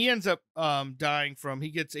 and he ends up dying from, he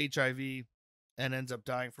gets HIV and ends up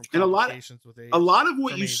dying from complications with AIDS. A lot of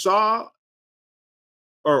what you saw,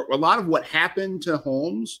 or a lot of what happened to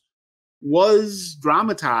Holmes, was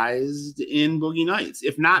dramatized in Boogie Nights.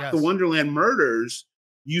 If not the Wonderland Murders,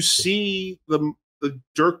 you see the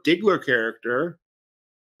Dirk Diggler character,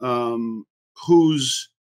 who's,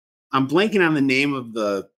 I'm blanking on the name of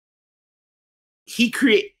the, he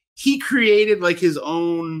created like his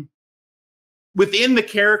own, within the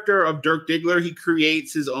character of Dirk Diggler, he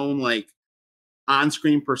creates his own like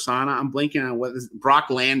on-screen persona. I'm blanking on what is Brock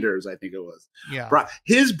Landers, I think it was. Yeah.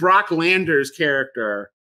 His Brock Landers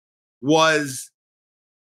character was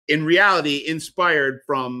in reality inspired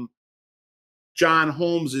from John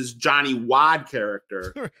Holmes's Johnny Wad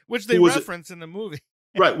character, which they reference in the movie.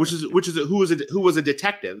 Right, who was a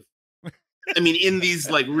detective. I mean, in these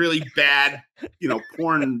like really bad,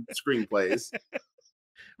 porn screenplays.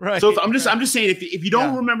 Right. So I'm just saying, if you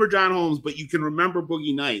don't remember John Holmes, but you can remember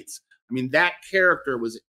Boogie Nights, I mean, that character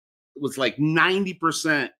was like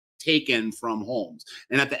 90% taken from Holmes.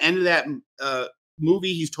 And at the end of that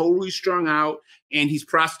movie, he's totally strung out and he's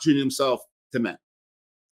prostituting himself to men.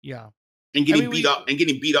 Yeah. And getting beat up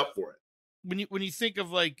for it. When you think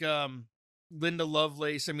of like Linda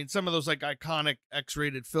Lovelace, I mean, some of those like iconic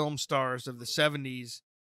X-rated film stars of the 70s,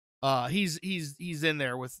 he's in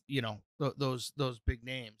there with, those big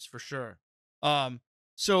names for sure.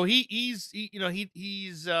 So he's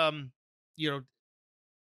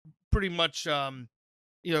pretty much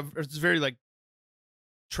it's very like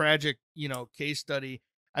tragic, case study.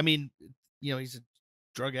 I mean, he's a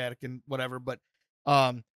drug addict and whatever, but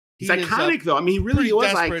he's iconic though. I mean, he really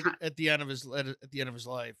was iconic at the end of his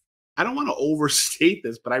life. I don't want to overstate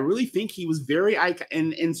this, but I really think he was very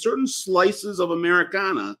iconic in certain slices of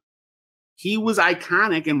Americana. He was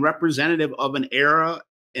iconic and representative of an era,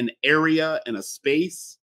 an area, and a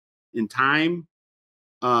space in time.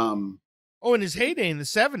 In his heyday in the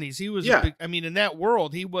 70s, he was big, I mean, in that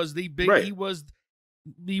world, he was the big he was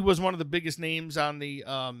one of the biggest names on the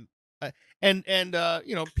and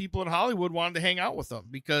people in Hollywood wanted to hang out with him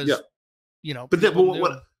because but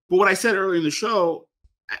what I said earlier in the show,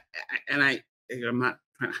 I'm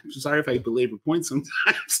sorry if I belabor points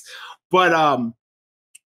sometimes, but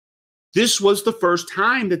this was the first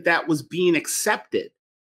time that was being accepted.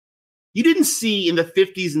 You didn't see in the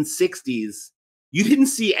 50s and 60s, you didn't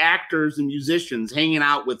see actors and musicians hanging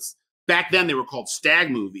out with, back then they were called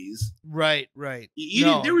stag movies. Right.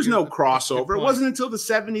 There was no crossover. It wasn't until the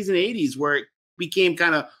 70s and 80s where it became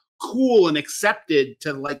kind of cool and accepted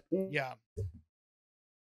to like. Yeah,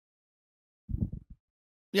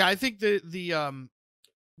 I think the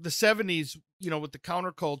 70s, with the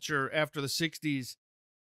counterculture after the 60s,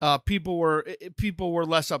 people were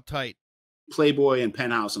less uptight. Playboy and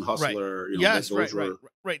Penthouse and Hustler.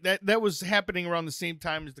 Right. That was happening around the same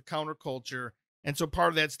time as the counterculture, and so part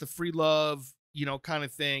of that's the free love, kind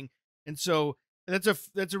of thing. And so that's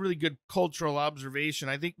a really good cultural observation.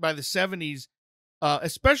 I think by the 70s,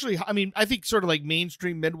 especially, I mean, I think sort of like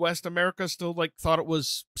mainstream Midwest America still like thought it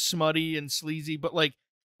was smutty and sleazy, but like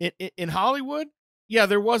in Hollywood,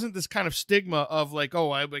 there wasn't this kind of stigma of like,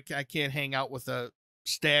 oh, I can't hang out with a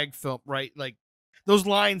stag film, right? Like those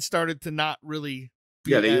lines started to not really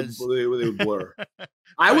be they would blur.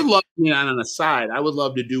 I would love, on an aside, I would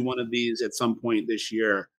love to do one of these at some point this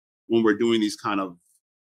year when we're doing these kind of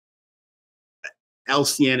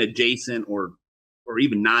LCN adjacent or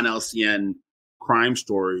even non-LCN crime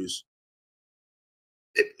stories.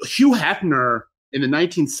 Hugh Hefner in the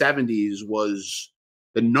 1970s was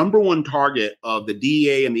the number one target of the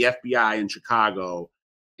DEA and the FBI in Chicago.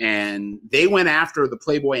 And they went after the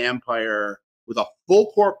Playboy empire with a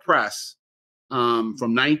full court press from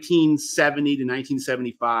 1970 to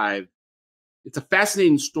 1975. It's a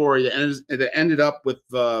fascinating story that ended up with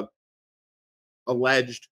the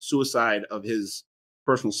alleged suicide of his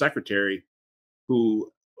personal secretary,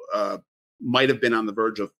 who might have been on the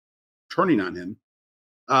verge of turning on him.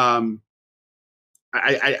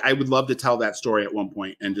 I would love to tell that story at one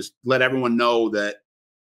point and just let everyone know that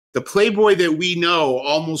the Playboy that we know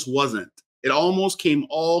almost wasn't. It almost came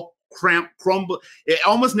all crumble. It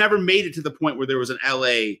almost never made it to the point where there was an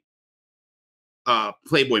LA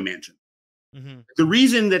Playboy mansion. Mm-hmm. The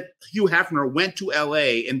reason that Hugh Hefner went to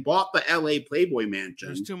LA and bought the LA Playboy mansion,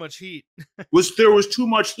 there's too much heat, was there was too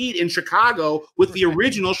much heat in Chicago with the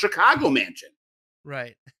original Chicago mansion.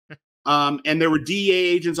 Right. And there were DEA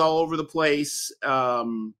agents all over the place.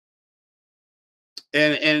 And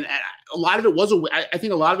a lot of it was I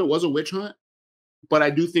think a lot of it was a witch hunt, but I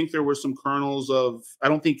do think there were some kernels of, I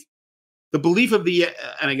don't think the belief of the,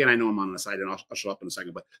 and again, I know I'm on the side and I'll shut up in a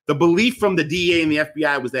second, but the belief from the DEA and the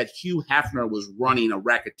FBI was that Hugh Hefner was running a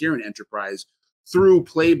racketeering enterprise through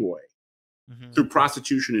Playboy, through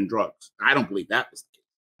prostitution and drugs. I don't believe that was the case.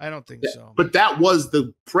 I don't think so. But that was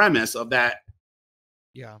the premise of that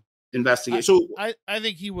investigation. So I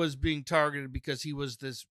think he was being targeted because he was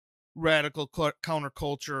this radical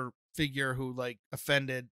counterculture figure who like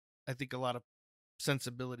offended, I think, a lot of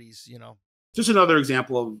sensibilities, you know. Just another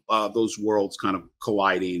example of those worlds kind of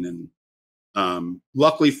colliding. And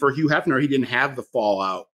luckily for Hugh Hefner, he didn't have the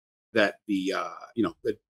fallout that the,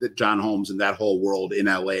 that John Holmes and that whole world in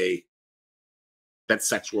LA, that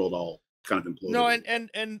sex world all kind of imploded. No, and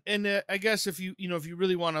I guess if you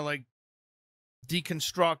really want to like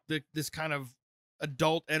deconstruct this kind of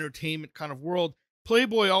adult entertainment kind of world,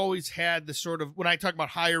 Playboy always had the sort of, when I talk about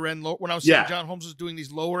higher end, when I was saying John Holmes was doing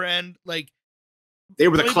these lower end, like, they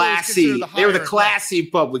were the classy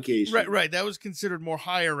publication. Right. That was considered more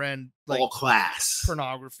higher end, like all class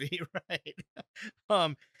pornography, right?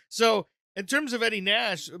 So in terms of Eddie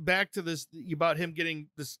Nash, back to this about him getting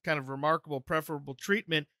this kind of remarkable, preferable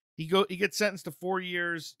treatment, he gets sentenced to 4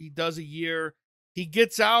 years. He does a year. He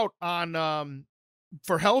gets out on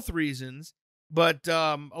for health reasons, but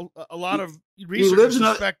a lot of researchers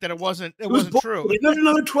suspect that it wasn't true. He lived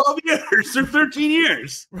another 12 years or 13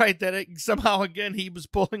 years. Right, that somehow again he was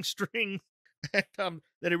pulling strings, and,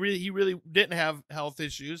 that he really didn't have health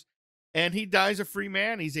issues, and he dies a free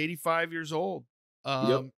man. He's 85 years old.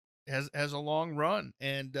 Has a long run,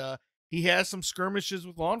 and he has some skirmishes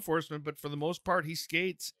with law enforcement, but for the most part he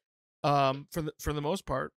skates. For the most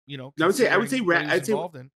part, you know. I would say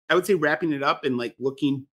wrapping it up and like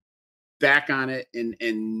looking back on it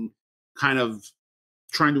and kind of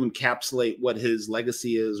trying to encapsulate what his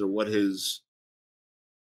legacy is, or what he's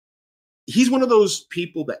one of those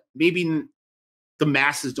people that maybe the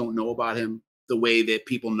masses don't know about him the way that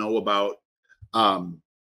people know about, the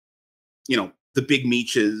Big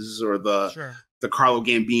Meaches or the Carlo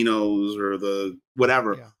Gambinos or the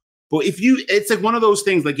whatever. Yeah. But it's like one of those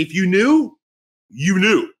things, like if you knew, you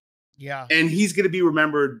knew. Yeah. And he's going to be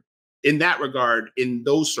remembered in that regard, in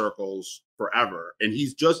those circles forever. And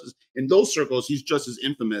in those circles, he's just as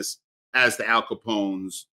infamous as the Al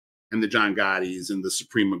Capones and the John Gottis and the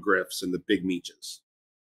Supreme McGriffs and the Big Meaches.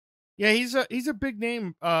 Yeah, he's a big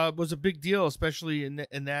name, was a big deal, especially in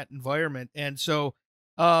that environment. And so,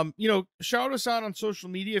 shout us out on social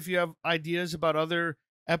media if you have ideas about other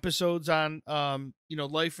episodes on,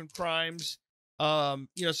 life and crimes. Some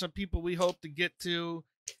people we hope to get to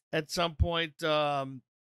at some point.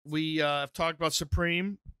 We have talked about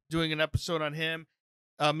Supreme, doing an episode on him.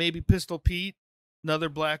 Maybe Pistol Pete, another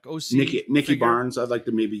black OC. Nikki Barnes. I'd like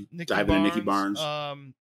to maybe dive into Nikki Barnes.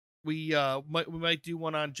 We might do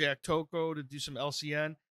one on Jack Tocco to do some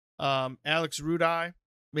LCN. Alex Rudai,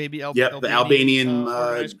 maybe the Albanian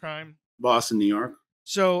organized crime boss in New York.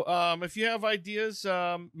 So if you have ideas,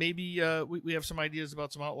 maybe we have some ideas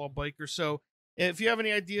about some outlaw bikers. So if you have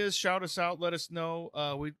any ideas, shout us out. Let us know.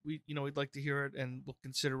 We'd like to hear it, and we'll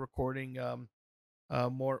consider recording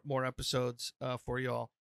more episodes for y'all.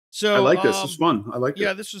 So I like this. It's fun. I like it.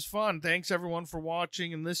 Yeah, this was fun. Thanks everyone for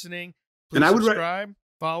watching and listening. Please and I would subscribe,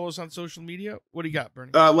 follow us on social media. What do you got,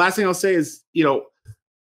 Bernie? Last thing I'll say is,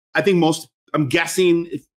 I think I'm guessing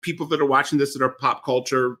if people that are watching this that are pop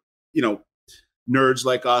culture, nerds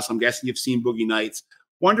like us, I'm guessing you've seen Boogie Nights.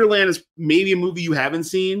 Wonderland is maybe a movie you haven't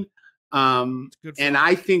seen. And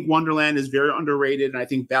I think Wonderland is very underrated. And I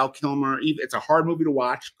think Val Kilmer, it's a hard movie to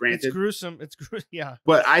watch, granted. It's gruesome. Yeah.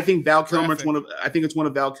 But I think Val Kilmer, it's one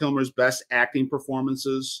of Val Kilmer's best acting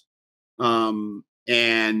performances.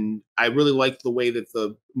 And I really liked the way that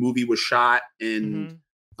the movie was shot and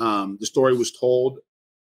the story was told.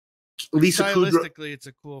 Stylistically, it's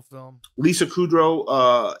a cool film. Lisa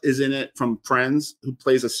Kudrow is in it from Friends, who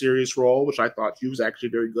plays a serious role, which I thought she was actually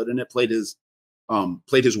very good in it. Played his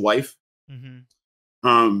wife. And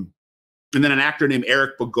then an actor named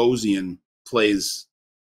Eric Bogosian plays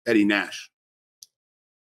Eddie Nash.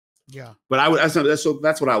 Yeah. But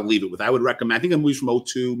that's what I'll leave it with. I would recommend. I think the movie's from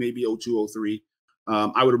 02, maybe 02, 03.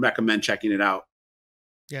 I would recommend checking it out.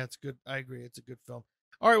 Yeah, it's good. I agree. It's a good film.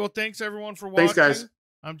 All right. Well, thanks everyone for watching. Thanks, guys.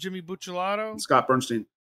 I'm Jimmy Buccellato. Scott Burnstein.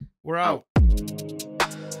 We're out.